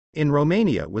in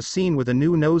Romania was seen with a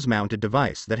new nose-mounted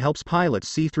device that helps pilots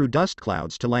see through dust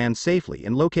clouds to land safely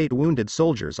and locate wounded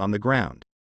soldiers on the ground.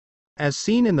 As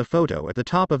seen in the photo at the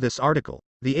top of this article,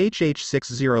 the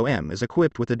HH-60M is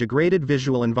equipped with a Degraded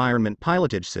Visual Environment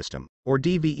Pilotage System, or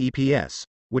DVEPS,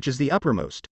 which is the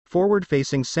uppermost,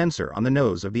 forward-facing sensor on the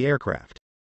nose of the aircraft.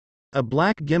 A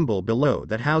black gimbal below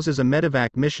that houses a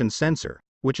Medevac mission sensor,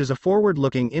 which is a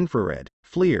forward-looking infrared,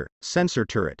 FLIR, sensor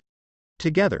turret.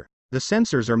 Together, the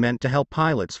sensors are meant to help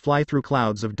pilots fly through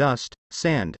clouds of dust,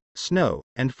 sand, snow,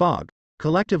 and fog,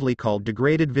 collectively called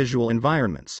degraded visual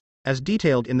environments, as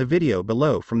detailed in the video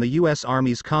below from the U.S.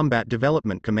 Army's Combat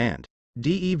Development Command,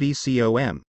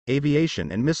 DEVCOM,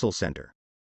 Aviation and Missile Center.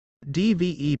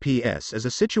 DVEPS is a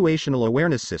situational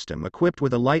awareness system equipped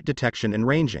with a light detection and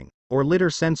ranging, or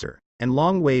LiDAR sensor, and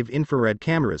long-wave infrared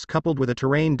cameras coupled with a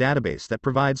terrain database that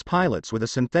provides pilots with a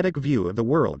synthetic view of the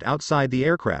world outside the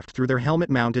aircraft through their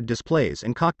helmet-mounted displays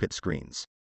and cockpit screens.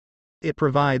 It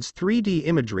provides 3D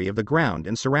imagery of the ground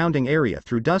and surrounding area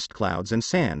through dust clouds and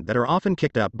sand that are often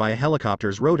kicked up by a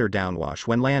helicopter's rotor downwash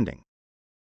when landing.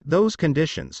 Those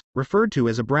conditions, referred to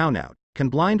as a brownout, can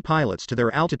blind pilots to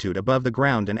their altitude above the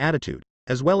ground and attitude,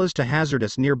 as well as to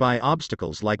hazardous nearby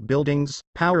obstacles like buildings,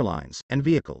 power lines, and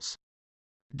vehicles.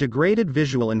 Degraded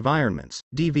visual environments,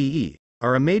 DVE,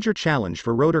 are a major challenge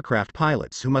for rotorcraft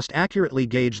pilots who must accurately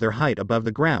gauge their height above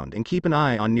the ground and keep an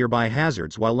eye on nearby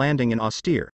hazards while landing in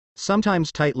austere,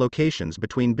 sometimes tight locations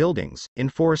between buildings, in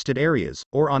forested areas,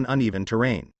 or on uneven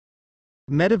terrain.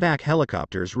 Medevac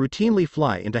helicopters routinely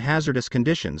fly into hazardous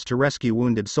conditions to rescue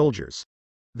wounded soldiers.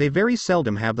 They very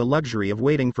seldom have the luxury of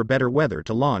waiting for better weather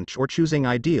to launch or choosing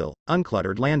ideal,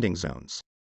 uncluttered landing zones.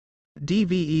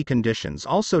 DVE conditions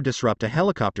also disrupt a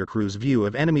helicopter crew's view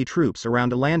of enemy troops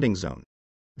around a landing zone.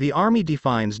 The Army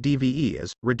defines DVE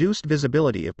as reduced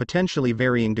visibility of potentially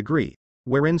varying degree,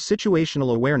 wherein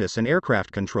situational awareness and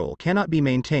aircraft control cannot be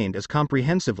maintained as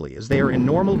comprehensively as they are in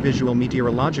normal visual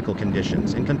meteorological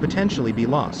conditions and can potentially be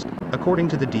lost, according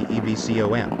to the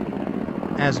DEVCOM.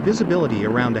 As visibility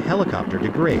around a helicopter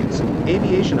degrades,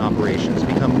 aviation operations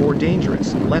become more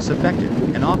dangerous, less effective,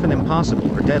 and often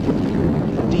impossible or deadly.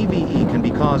 DVE can be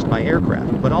caused by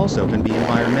aircraft but also can be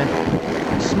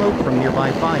environmental. Smoke from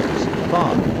nearby fires,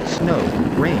 fog, snow,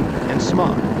 rain, and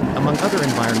smog, among other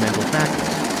environmental factors,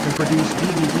 can produce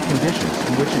DVE conditions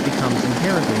in which it becomes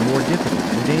inherently more difficult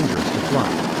and dangerous to fly.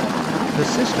 The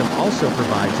system also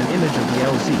provides an image of the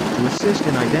LZ to assist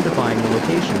in identifying the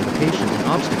location of the patient and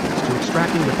obstacles to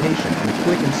extracting the patient in a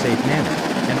quick and safe manner,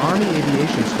 an Army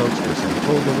aviation spokesperson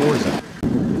told the War Zone.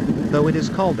 Though it is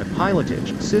called a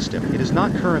pilotage system, it is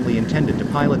not currently intended to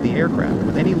pilot the aircraft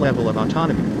with any level of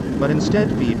autonomy, but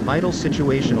instead feed vital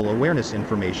situational awareness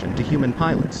information to human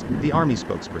pilots, the Army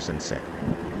spokesperson said.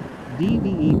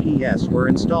 DVEPS were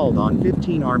installed on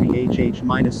 15 Army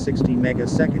HH-60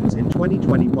 megaseconds in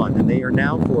 2021 and they are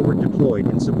now forward deployed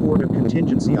in support of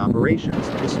contingency operations,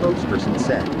 the spokesperson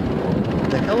said.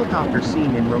 The helicopter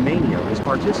seen in Romania is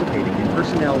participating in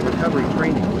personnel recovery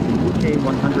training with the UK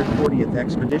 140th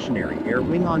Expeditionary Air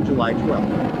Wing on July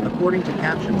 12, according to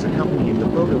captions accompanying the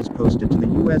photos posted to the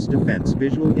U.S. Defense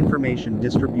Visual Information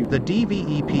Distribution. The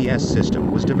DVEPS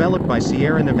system was developed by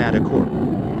Sierra Nevada Corp.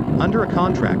 under a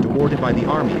contract awarded by the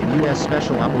Army and U.S.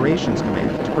 Special Operations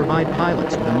Command to provide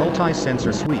pilots with a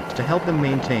multi-sensor suite to help them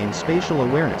maintain spatial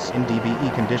awareness in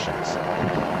DVE conditions.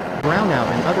 Brownout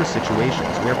and other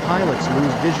situations where pilots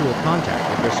lose visual contact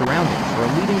with their surroundings are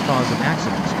a leading cause of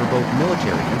accidents for both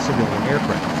military and civilian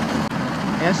aircraft.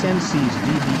 SNC's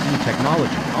DVE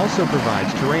technology also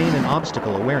provides terrain and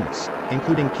obstacle awareness,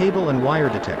 including cable and wire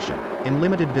detection, in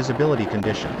limited visibility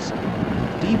conditions.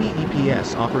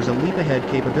 DVEPS offers a leap-ahead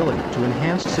capability to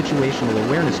enhance situational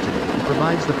awareness today and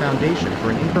provides the foundation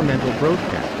for an incremental growth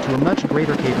path to a much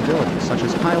greater capability such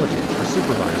as pilotage or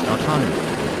supervised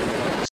autonomy.